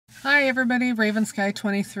Hi everybody, Raven Sky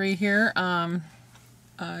 23 here.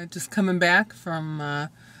 Just coming back from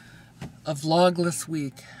a vlogless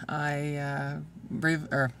week.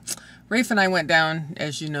 Rafe and I went down,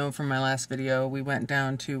 as you know from my last video, we went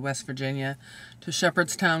down to West Virginia, to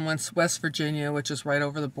Shepherdstown, West Virginia, which is right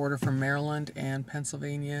over the border from Maryland and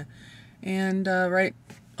Pennsylvania, and right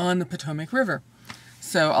on the Potomac River.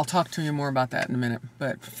 So I'll talk to you more about that in a minute.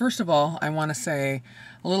 But first of all, I want to say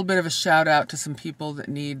a little bit of a shout out to some people that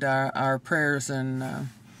need our prayers and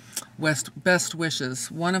best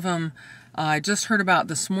wishes. One of them I just heard about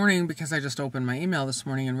this morning because I just opened my email this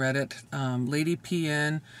morning and read it. Lady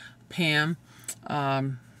PN, Pam,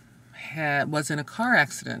 was in a car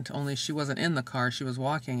accident, only she wasn't in the car. She was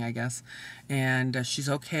walking, I guess, and she's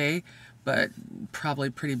okay, but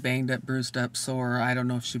probably pretty banged up, bruised up, sore. I don't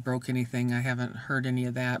know if she broke anything. I haven't heard any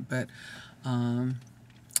of that, but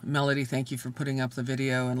Melody, thank you for putting up the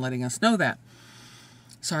video and letting us know that.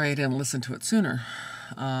 Sorry I didn't listen to it sooner,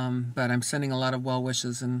 but I'm sending a lot of well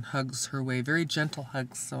wishes and hugs her way. Very gentle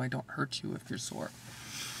hugs, so I don't hurt you if you're sore.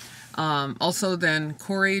 Also then,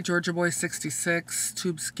 Corey, Georgia Boy 66,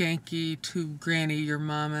 Tube Skanky, Tube Granny, your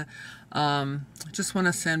mama. Just want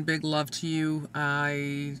to send big love to you.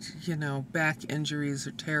 Back injuries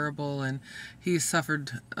are terrible, and he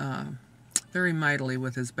suffered very mightily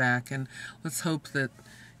with his back, and let's hope that,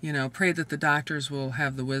 pray that the doctors will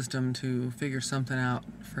have the wisdom to figure something out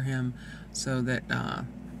for him so that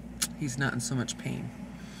he's not in so much pain.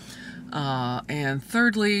 And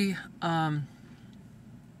thirdly,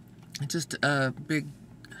 just a big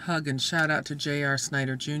hug and shout out to J.R.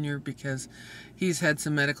 Snyder Jr. because he's had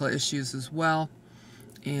some medical issues as well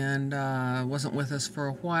and wasn't with us for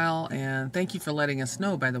a while. And thank you for letting us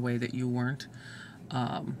know, by the way, that you weren't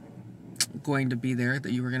going to be there,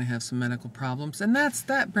 that you were going to have some medical problems. And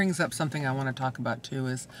that brings up something I want to talk about too,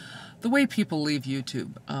 is the way people leave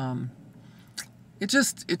YouTube. It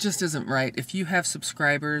just isn't right. If you have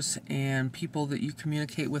subscribers and people that you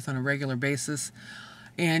communicate with on a regular basis,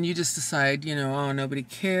 and you just decide, oh, nobody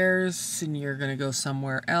cares, and you're going to go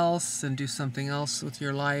somewhere else and do something else with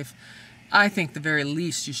your life, I think the very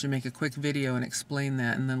least you should make a quick video and explain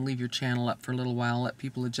that, and then leave your channel up for a little while, let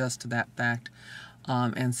people adjust to that fact,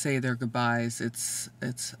 and say their goodbyes. It's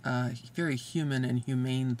a very human and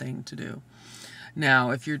humane thing to do.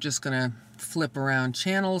 Now, if you're just going to flip around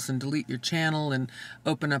channels and delete your channel and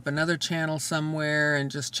open up another channel somewhere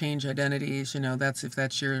and just change identities, if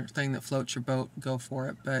that's your thing that floats your boat, go for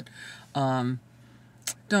it. But don't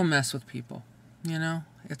mess with people.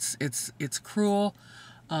 It's cruel.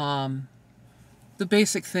 The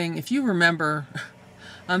basic thing, if you remember,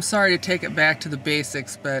 I'm sorry to take it back to the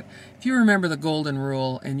basics, but if you remember the golden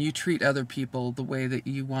rule and you treat other people the way that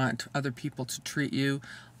you want other people to treat you,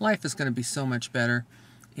 life is going to be so much better.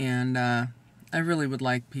 And I really would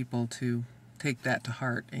like people to take that to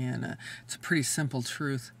heart. And it's a pretty simple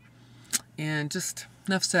truth. And just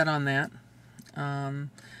enough said on that.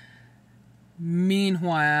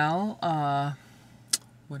 Meanwhile,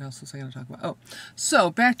 what else was I going to talk about? Oh, so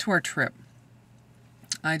back to our trip.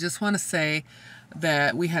 I just want to say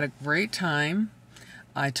that we had a great time.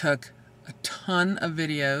 I took a ton of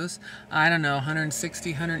videos. I don't know,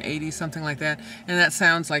 160, 180, something like that. And that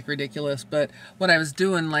sounds like ridiculous, but what I was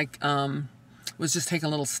doing was just taking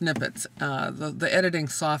little snippets. The editing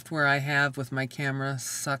software I have with my camera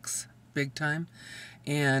sucks big time.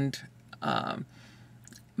 And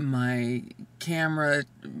my camera,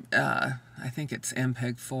 I think it's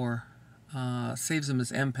MPEG-4. Saves them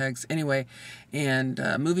as MPEGs anyway, and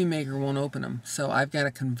Movie Maker won't open them, so I've got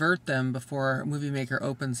to convert them before Movie Maker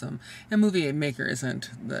opens them. And Movie Maker isn't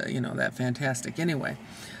that fantastic anyway.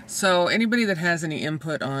 So anybody that has any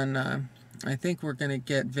input on, I think we're going to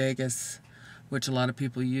get Vegas, which a lot of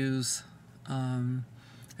people use.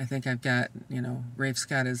 I think I've got, Rafe's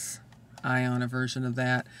got his eye on a version of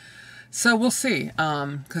that. So we'll see,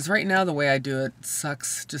 because right now the way I do it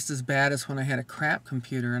sucks just as bad as when I had a crap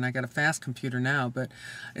computer, and I got a fast computer now, but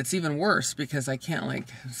it's even worse because I can't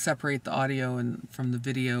separate the audio from the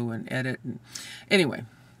video and edit. Anyway,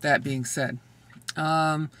 that being said,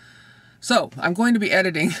 so I'm going to be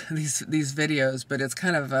editing these videos, but it's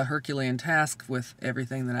kind of a Herculean task with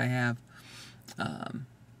everything that I have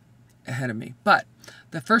ahead of me. But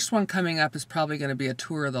the first one coming up is probably going to be a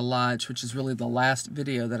tour of the lodge, which is really the last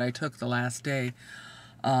video that I took the last day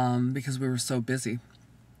because we were so busy.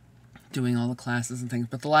 doing all the classes and things.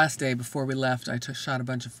 But the last day before we left, I shot a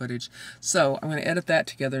bunch of footage. So I'm going to edit that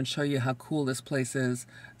together and show you how cool this place is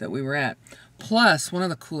that we were at. Plus, one of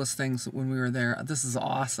the coolest things when we were there, this is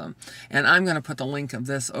awesome. And I'm going to put the link of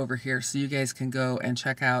this over here so you guys can go and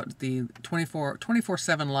check out the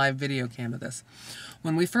 24/7 live video cam of this.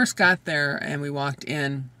 When we first got there and we walked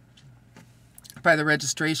in by the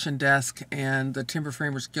registration desk and the Timber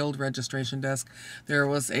Framers Guild registration desk, there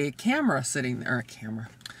was a camera sitting there. A camera.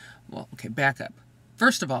 Well, okay, back up.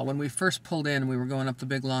 First of all, when we first pulled in, we were going up the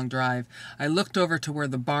big long drive, I looked over to where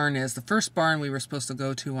the barn is, the first barn we were supposed to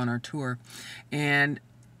go to on our tour, and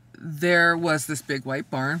there was this big white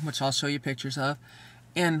barn, which I'll show you pictures of,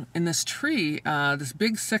 and in this tree, this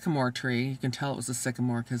big sycamore tree, you can tell it was a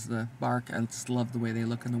sycamore because the bark, I just love the way they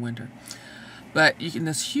look in the winter, but in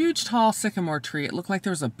this huge tall sycamore tree, it looked like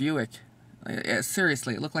there was a Buick.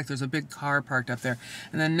 Seriously, it looked like there's a big car parked up there.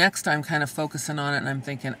 And then next I'm kind of focusing on it and I'm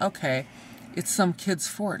thinking, okay, it's some kid's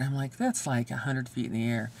fort. And I'm like, that's like 100 feet in the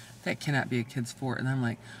air. That cannot be a kid's fort. And I'm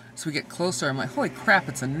like, so we get closer, I'm like, holy crap,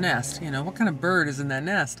 it's a nest. You know, what kind of bird is in that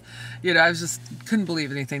nest? You know, I just couldn't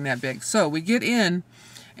believe anything that big. So we get in,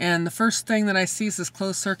 and the first thing that I see is this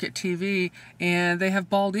closed circuit TV, and they have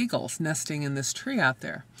bald eagles nesting in this tree out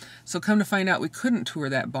there. So come to find out, we couldn't tour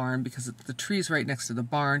that barn because the tree's right next to the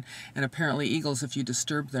barn, and apparently eagles, if you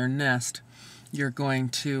disturb their nest, you're going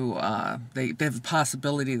to, they have a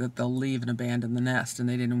possibility that they'll leave and abandon the nest, and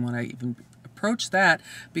they didn't want to even approach that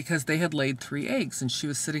because they had laid 3 eggs, and she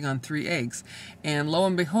was sitting on 3 eggs. And lo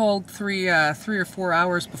and behold, three or 4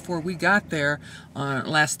 hours before we got there on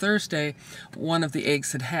last Thursday, one of the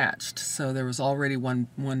eggs had hatched. So there was already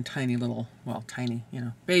one tiny little, well, tiny, you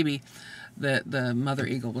know, baby that the mother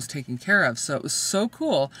eagle was taking care of. So it was so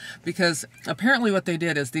cool because apparently what they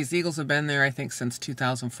did is these eagles have been there, I think, since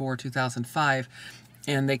 2004, 2005.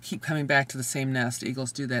 And they keep coming back to the same nest.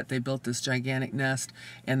 Eagles do that. They built this gigantic nest,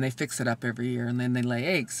 and they fix it up every year, and then they lay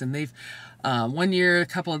eggs. And they've, one year, a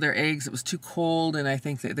couple of their eggs, it was too cold, and I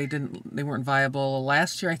think that they weren't viable.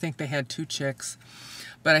 Last year, I think they had 2 chicks.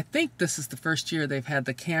 But I think this is the first year they've had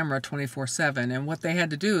the camera 24/7. And what they had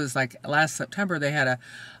to do is, like last September, they had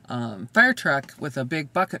a fire truck with a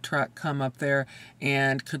big bucket truck come up there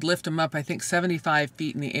and could lift them up, I think, 75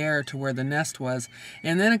 feet in the air to where the nest was.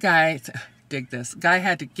 And then a guy... dig this. Guy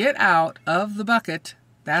had to get out of the bucket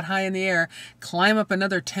that high in the air, climb up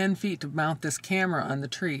another 10 feet to mount this camera on the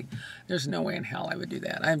tree. There's no way in hell I would do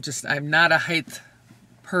that. I'm not a height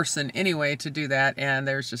person anyway to do that, and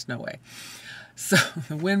there's just no way. So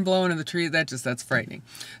the wind blowing in the tree, that's frightening.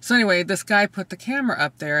 So anyway, this guy put the camera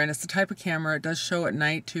up there, and it's the type of camera, it does show at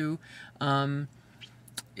night too.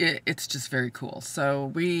 It's just very cool.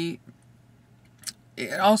 So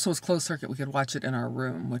it also was closed circuit. We could watch it in our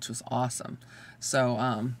room, which was awesome.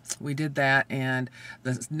 So we did that, and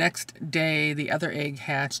the next day the other egg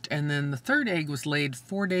hatched, and then the third egg was laid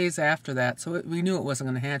 4 days after that. So we knew it wasn't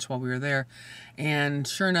going to hatch while we were there. And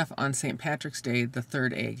sure enough, on St. Patrick's Day, the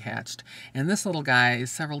third egg hatched. And this little guy is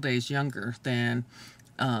several days younger than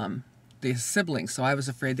the siblings, so I was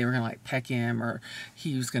afraid they were going to like peck him, or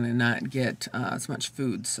he was going to not get as much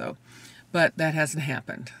food. So, but that hasn't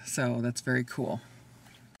happened. So that's very cool.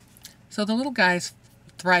 So the little guy's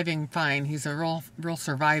thriving fine. He's a real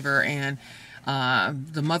survivor, and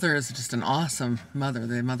the mother is just an awesome mother,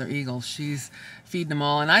 the mother eagle. She's feeding them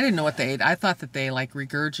all, and I didn't know what they ate. I thought that they like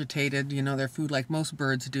regurgitated, you know, their food like most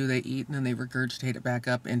birds do. They eat and then they regurgitate it back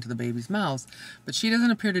up into the baby's mouths. But she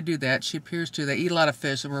doesn't appear to do that. She appears to, they eat a lot of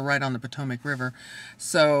fish, and we're right on the Potomac River.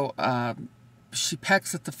 So she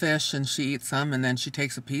pecks at the fish and she eats some, and then she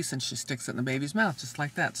takes a piece and she sticks it in the baby's mouth, just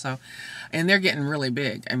like that. So, and they're getting really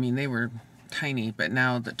big. I mean, they were tiny, but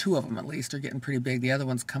now the 2 of them at least are getting pretty big. The other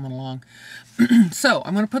one's coming along. So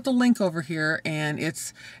I'm going to put the link over here, and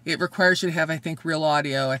it requires you to have, I think, Real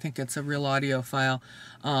Audio. I think it's a Real Audio file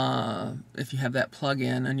if you have that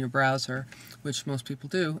plug-in on your browser, which most people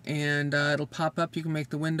do, and it'll pop up. You can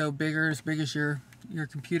make the window bigger, as big as your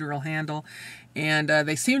computer will handle, and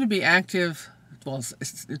they seem to be active, well,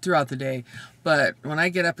 it's throughout the day, but when I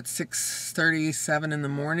get up at 6:37 in the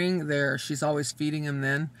morning, she's always feeding them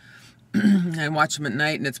then. I watch them at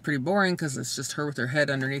night, and it's pretty boring because it's just her with her head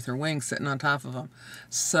underneath her wing sitting on top of them.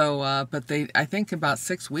 So, but I think about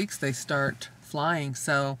 6 weeks they start flying,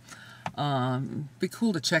 so be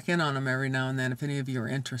cool to check in on them every now and then if any of you are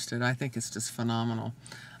interested. I think it's just phenomenal.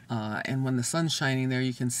 And when the sun's shining there,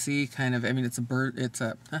 you can see kind of, I mean, it's a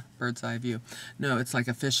bird's eye view. No, it's like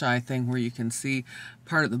a fisheye thing where you can see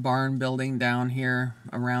part of the barn building down here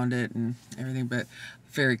around it and everything, but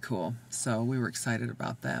very cool. So we were excited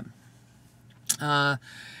about that.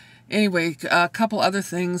 Anyway, a couple other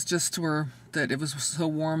things just were that it was so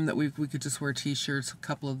warm that we could just wear t-shirts a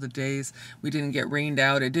couple of the days. We didn't get rained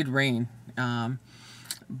out. It did rain,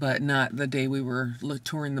 but not the day we were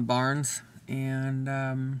touring the barns.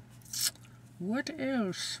 And what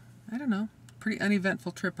else? I don't know. Pretty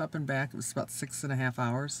uneventful trip up and back. It was about 6.5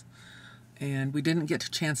 hours. And we didn't get a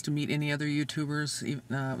chance to meet any other YouTubers. It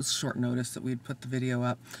was short notice that we'd put the video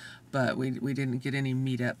up, but we didn't get any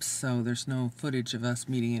meetups, so there's no footage of us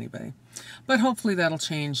meeting anybody. But hopefully that'll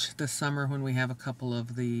change this summer when we have a couple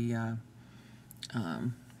of the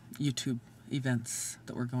YouTube events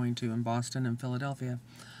that we're going to in Boston and Philadelphia.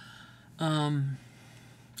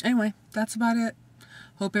 Anyway, that's about it.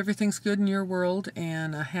 Hope everything's good in your world,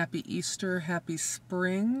 and a happy Easter, happy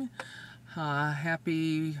spring,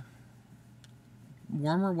 happy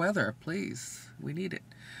warmer weather, please. We need it.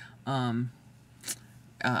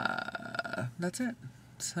 That's it.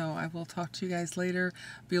 So I will talk to you guys later.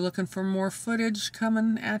 Be looking for more footage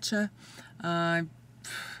coming at you as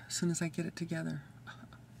soon as I get it together.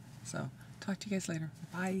 So talk to you guys later.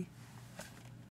 Bye.